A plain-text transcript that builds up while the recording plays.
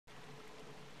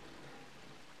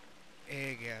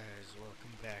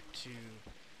to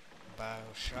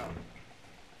bioshock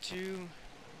 2.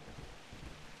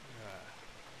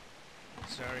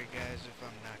 Sorry guys if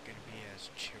I'm not going to be as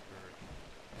chipper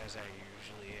as I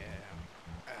usually am.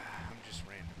 I'm just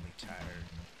randomly tired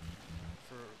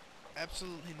for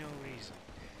absolutely no reason.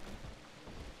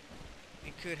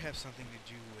 It could have something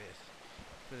to do with,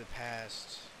 for the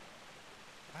past...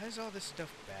 Why is all this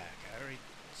stuff back? I already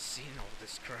seen all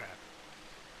this crap.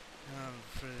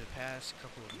 For the past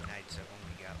couple of nights I've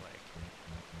only got like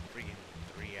freaking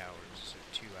 3 hours or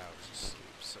 2 hours of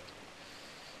sleep, so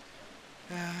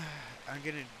I'm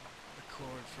gonna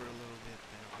record for a little bit,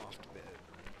 then I'm off to bed.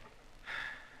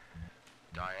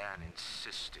 Diane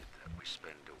insisted that we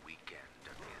spend a weekend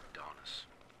at the Adonis,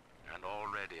 and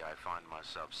already I find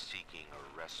myself seeking a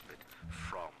respite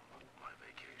from my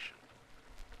vacation.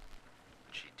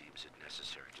 She deems it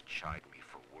necessary to chide me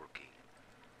for working.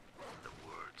 The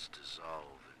words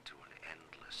dissolve into an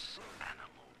endless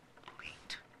animal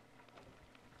bleat.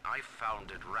 I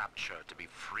founded Rapture to be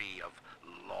free of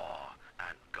law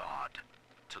and God,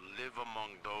 to live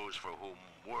among those for whom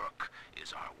work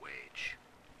is our wage.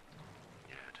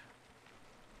 Yet,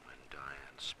 when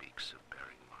Diane speaks of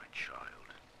bearing my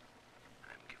child,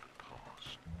 I am given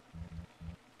pause.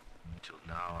 Till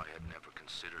now I had never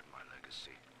considered my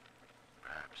legacy.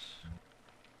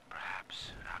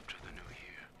 Perhaps after the new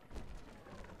year.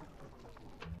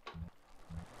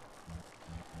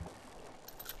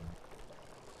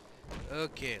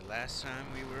 Okay, last time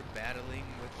we were battling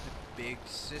with the big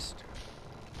sister.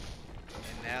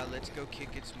 And now let's go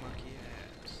kick its monkey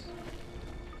ass.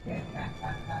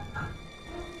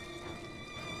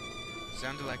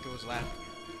 Sounded like it was laughing.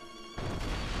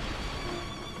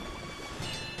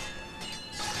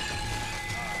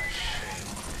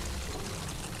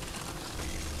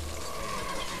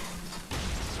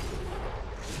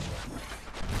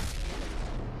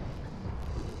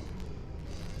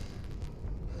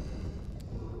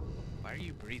 Why are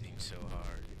you breathing so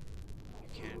hard?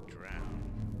 You can't drown.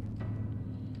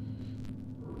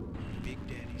 Big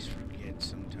daddies forget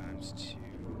sometimes too.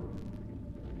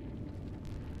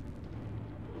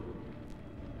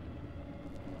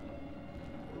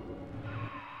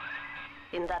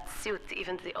 In that suit,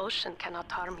 even the ocean cannot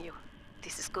harm you.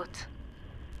 This is good.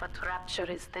 But Rapture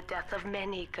is the death of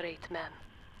many great men.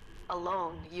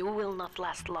 Alone, you will not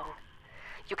last long.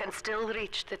 You can still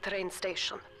reach the train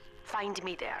station. Find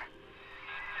me there.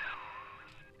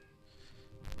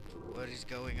 What is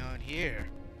going on here?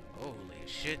 Holy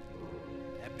shit.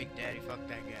 That big daddy fucked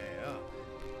that guy up.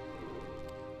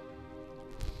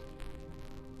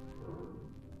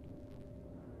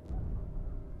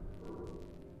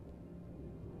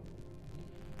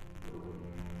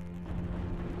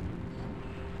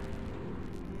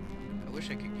 I wish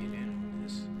I could get in on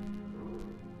this.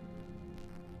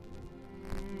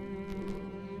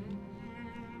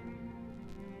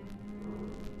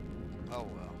 Oh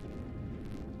well.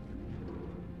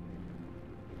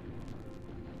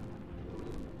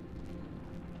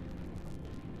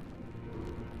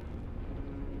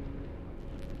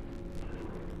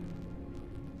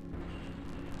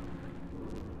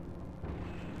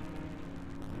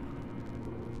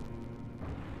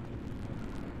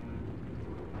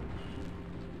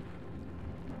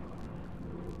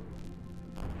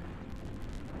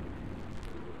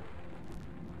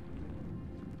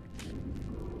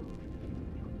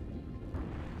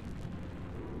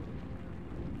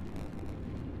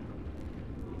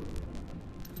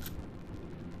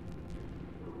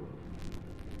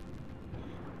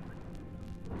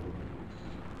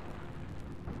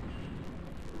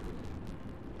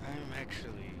 I'm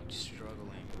actually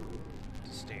struggling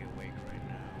to stay awake right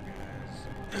now, guys.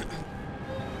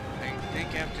 I think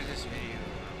after this video,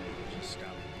 I'll just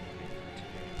stop recording for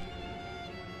today.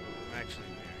 I'm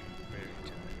actually very, very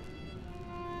tired.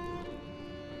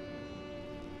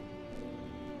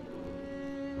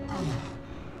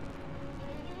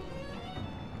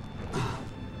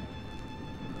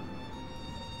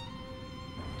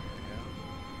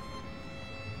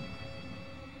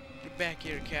 Get back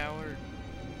here, coward.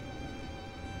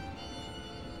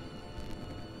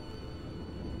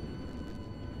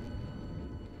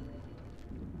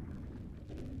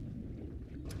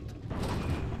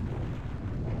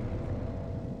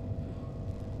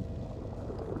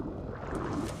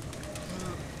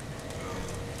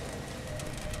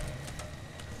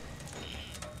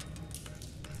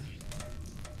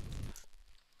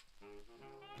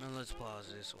 Now let's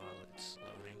pause this while it's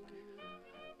loading.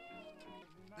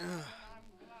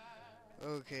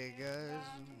 Okay, guys,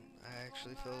 I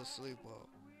actually fell asleep while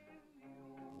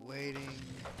waiting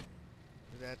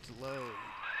for that to load.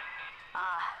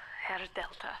 Ah, Herr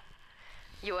Delta.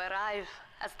 You arrive,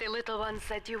 as the little one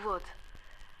said you would.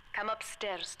 Come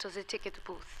upstairs to the ticket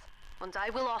booth, and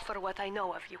I will offer what I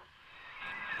know of you.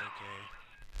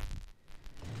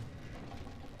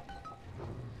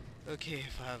 Okay. Okay,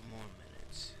 5 more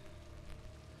minutes.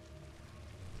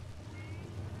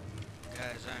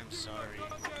 Guys, I'm sorry.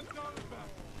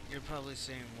 You're probably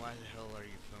saying, why the hell are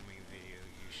you filming a video?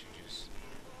 You should just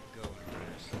go and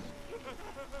rest.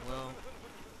 Well,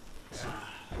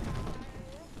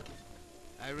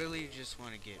 I really just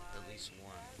want to get at least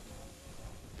one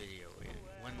video in,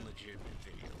 one legitimate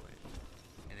video in,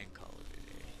 and then call it a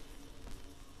day.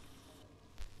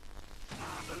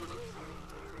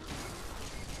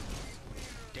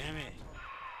 Damn it.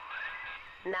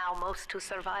 Now most who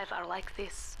survive are like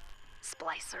this.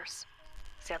 Splicers.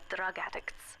 They're drug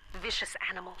addicts. Vicious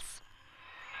animals.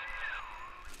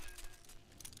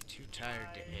 Too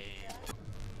tired to aim.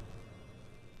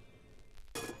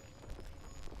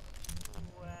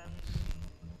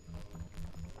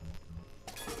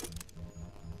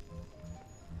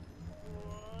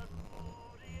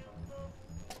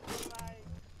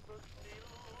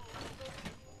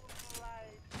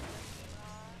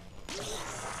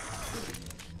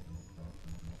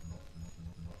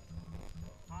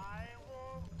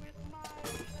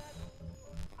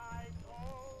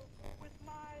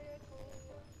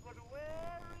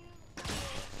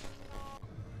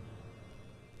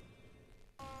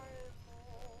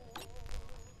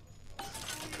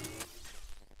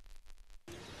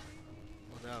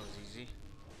 That was easy.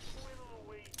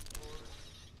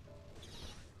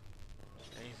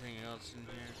 Anything else in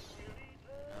here?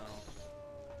 No.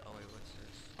 Oh wait, what's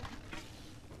this?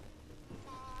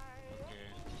 Okay.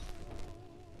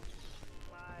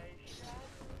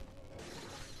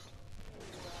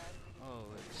 Oh,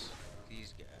 it's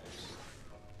these guys.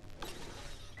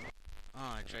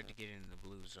 Oh, I tried to get into the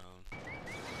blue zone. Oh.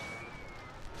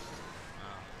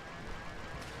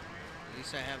 At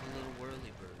least I have a little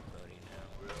whirly bird buddy now.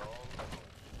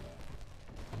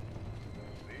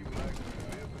 Seems like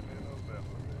we're living in a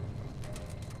memory.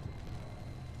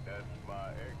 That's my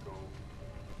echo.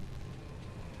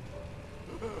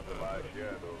 My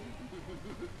shadow.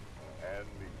 And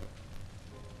me.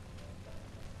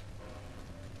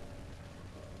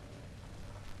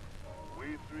 We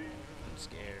three. I'm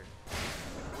scared.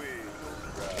 We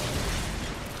ride.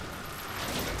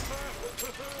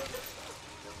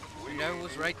 And I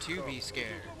was right to be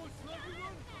scared.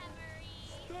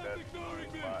 That's my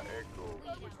echo.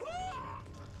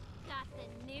 Got the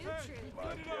new truth. My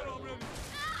shadow.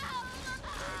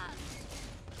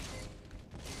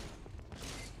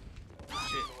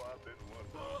 Shit. So I've been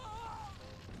wondering.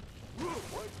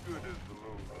 What good is the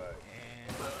moonlight?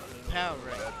 And power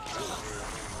right.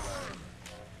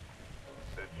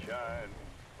 That shine.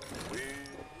 We.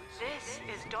 This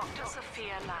is Dr.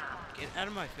 Sophia Lamb. Get out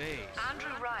of my face.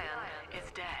 Andrew Ryan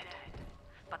is dead,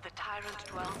 but the tyrant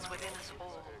dwells within us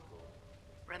all.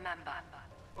 Remember,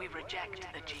 we reject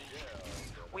the gene.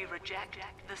 We reject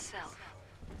the self.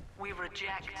 We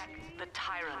reject the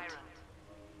tyrant.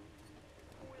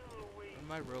 Where'd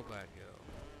my robot go?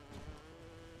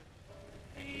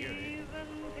 I hear it.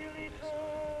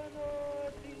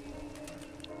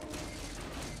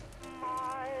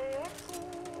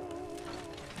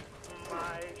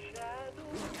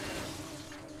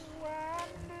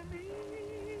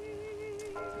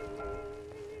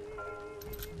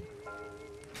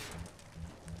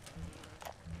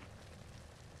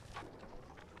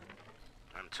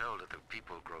 I'm told that the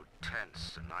people grow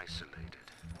tense and isolated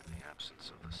in the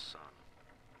absence of the sun.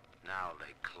 Now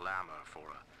they clamor for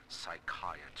a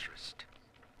psychiatrist.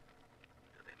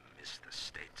 Do they miss the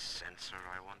state censor,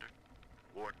 I wonder?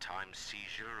 Wartime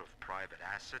seizure of private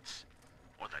assets?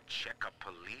 Or the Cheka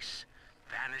police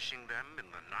vanishing them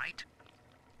in the night?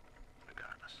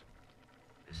 Regardless,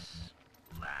 this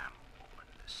Lamb woman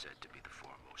is said to be the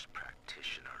foremost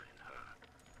practitioner in her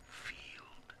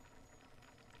field.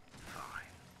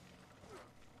 Fine.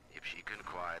 If she can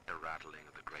quiet the rattling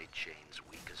of the Great Chain's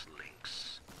weakest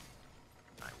links,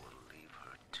 I will leave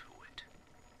her to it.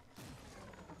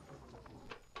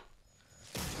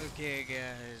 Okay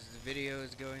guys, the video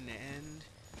is going to end.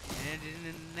 And in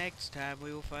the next time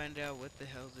we will find out what the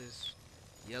hell this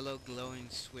yellow glowing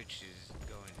switch is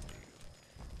going to do.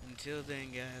 Until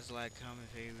then guys, like, comment,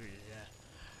 favorite,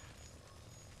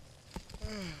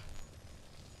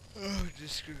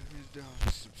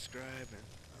 don't subscribe, and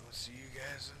I'll see you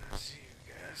guys when I see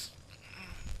you guys.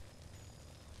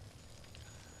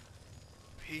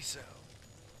 Peace out.